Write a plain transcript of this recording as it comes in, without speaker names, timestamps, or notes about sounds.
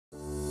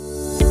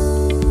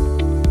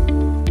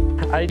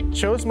I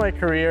chose my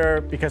career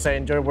because I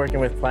enjoy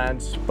working with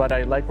plants, but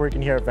I like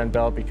working here at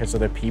Belle because of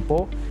the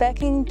people.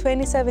 Back in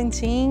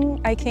 2017,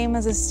 I came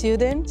as a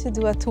student to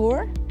do a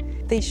tour.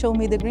 They showed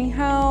me the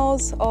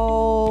greenhouse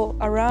all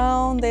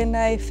around and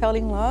I fell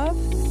in love.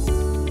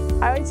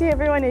 I would say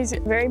everyone is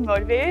very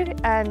motivated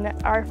and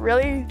are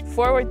really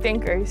forward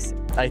thinkers.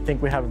 I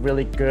think we have a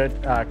really good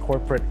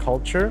corporate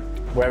culture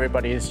where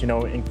everybody is,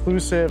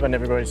 inclusive and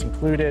everybody's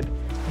included.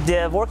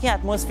 The working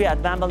atmosphere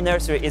at Belle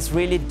Nursery is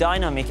really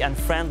dynamic and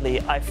friendly.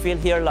 I feel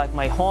here like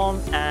my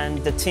home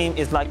and the team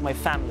is like my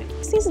family.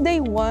 Since day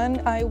one,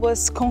 I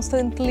was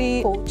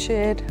constantly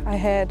coached. I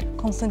had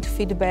constant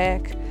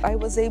feedback. I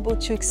was able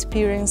to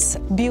experience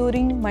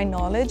building my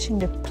knowledge in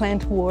the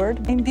plant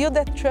world and build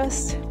that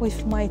trust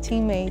with my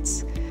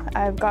teammates.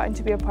 I've gotten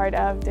to be a part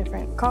of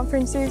different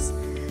conferences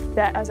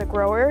that, as a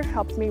grower,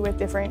 helped me with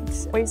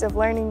different ways of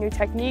learning new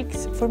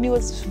techniques. For me, it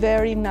was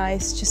very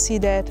nice to see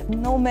that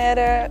no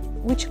matter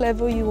which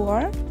level you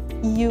are,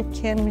 you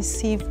can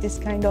receive this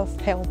kind of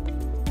help.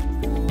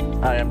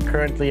 I am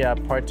currently a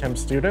part-time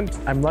student.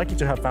 I'm lucky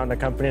to have found a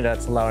company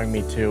that's allowing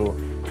me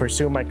to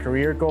pursue my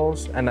career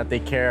goals and that they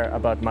care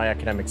about my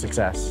academic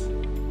success.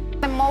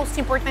 The most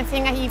important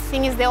thing I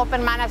think is the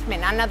open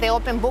management and the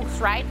open books,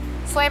 right?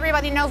 So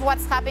everybody knows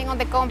what's happening on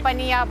the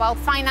company about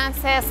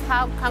finances,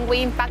 how can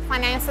we impact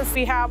finances.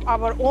 We have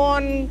our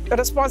own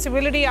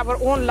responsibility, our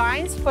own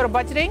lines for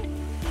budgeting.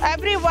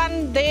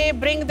 Everyone, they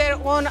bring their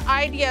own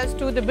ideas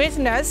to the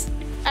business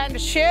and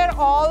share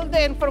all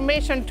the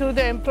information to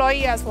the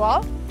employee as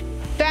well.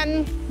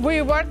 Then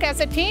we work as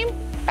a team.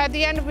 At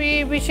the end,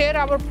 we share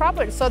our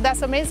profits, so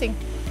that's amazing.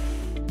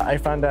 I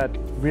found that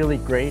really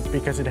great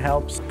because it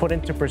helps put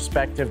into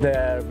perspective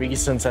the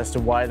reasons as to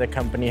why the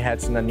company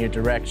heads in a new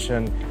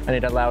direction, and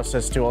it allows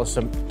us to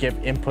also give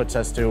inputs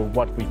as to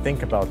what we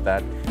think about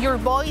that. Your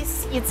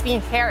voice is being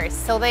heard,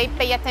 so they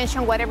pay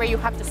attention whatever you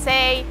have to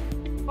say.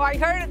 I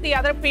heard the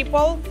other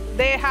people,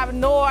 they have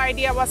no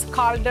idea what's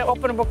called the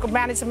open book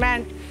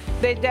management.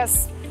 They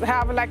just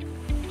have like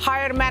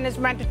higher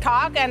management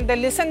talk and they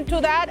listen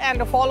to that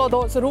and follow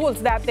those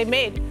rules that they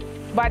made.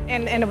 But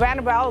in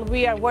Belle,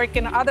 we are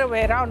working the other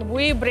way around.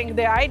 We bring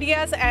the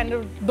ideas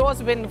and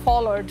those been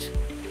followed.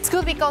 It's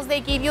good because they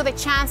give you the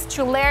chance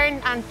to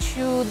learn and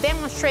to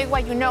demonstrate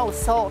what you know.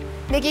 So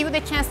they give you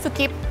the chance to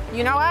keep,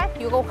 you know what,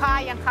 you go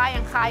high and high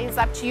and high, it's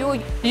up to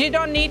you. You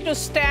don't need to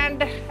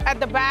stand at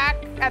the back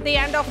at the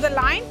end of the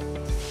line.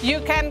 You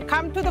can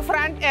come to the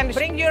front and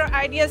bring your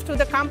ideas to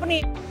the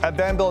company. At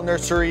Belle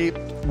Nursery,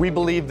 we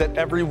believe that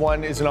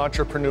everyone is an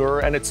entrepreneur,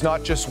 and it's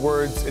not just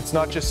words, it's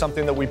not just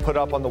something that we put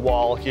up on the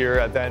wall here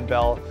at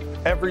Belle.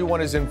 Everyone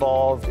is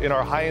involved. In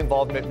our high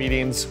involvement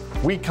meetings,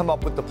 we come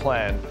up with the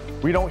plan.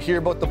 We don't hear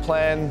about the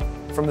plan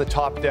from the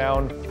top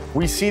down.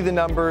 We see the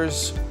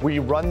numbers, we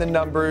run the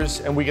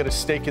numbers, and we get a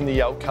stake in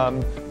the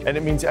outcome, and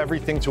it means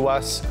everything to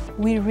us.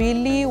 We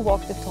really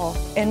walk the talk,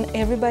 and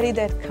everybody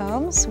that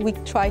comes, we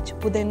try to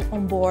put them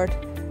on board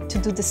to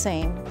do the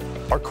same.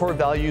 Our core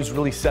values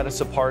really set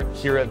us apart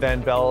here at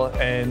Belle,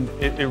 and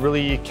it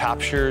really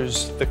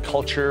captures the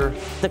culture.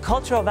 The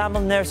culture of Belle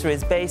Nursery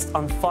is based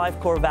on 5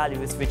 core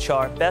values, which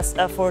are best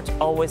effort,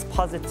 always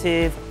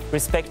positive,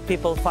 respect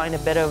people, find a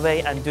better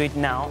way, and do it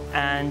now.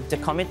 And the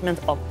commitment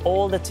of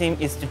all the team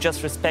is to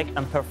just respect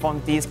and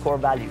perform these core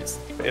values.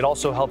 It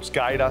also helps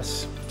guide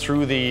us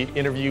through the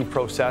interview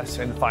process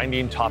and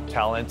finding top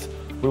talent.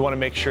 We want to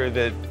make sure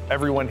that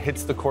everyone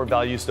hits the core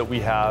values that we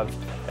have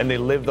and they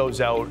live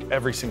those out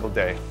every single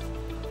day.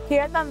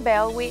 Here at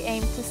Belle, we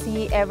aim to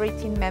see every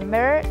team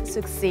member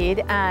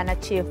succeed and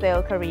achieve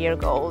their career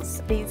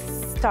goals. This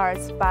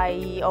starts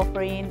by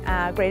offering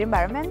a great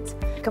environment,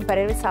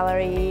 competitive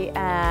salary,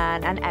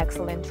 and an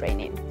excellent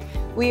training.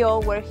 We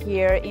all work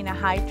here in a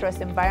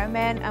high-trust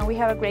environment, and we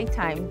have a great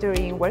time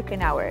during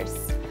working hours.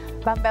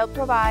 Belle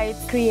provides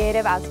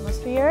creative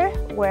atmosphere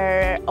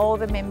where all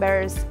the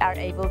members are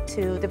able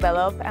to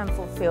develop and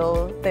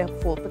fulfill their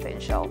full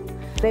potential.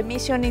 The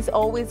mission is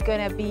always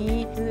going to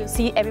be to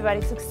see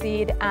everybody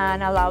succeed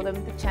and allow them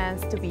the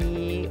chance to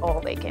be all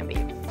they can be.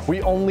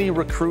 We only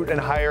recruit and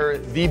hire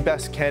the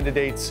best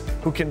candidates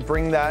who can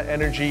bring that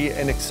energy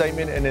and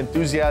excitement and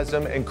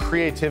enthusiasm and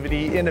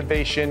creativity,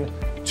 innovation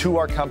to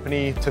our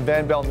company, to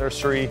Belle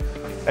Nursery,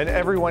 and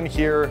everyone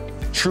here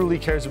truly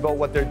cares about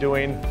what they're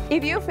doing.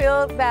 If you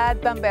feel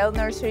that Belle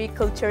Nursery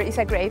culture is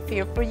a great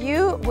fit for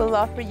you, we'd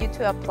love for you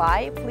to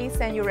apply. Please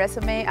send your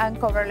resume and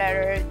cover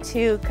letter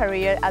to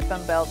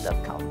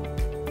career@belle.com.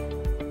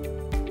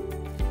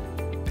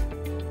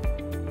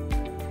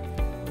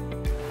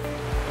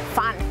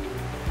 Fun.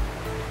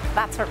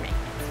 That's for me.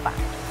 It's fun.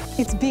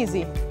 It's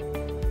busy,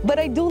 but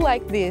I do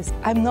like this.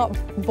 I'm not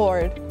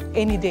bored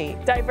any day.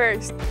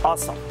 Diverse.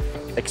 Awesome.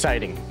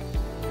 Exciting.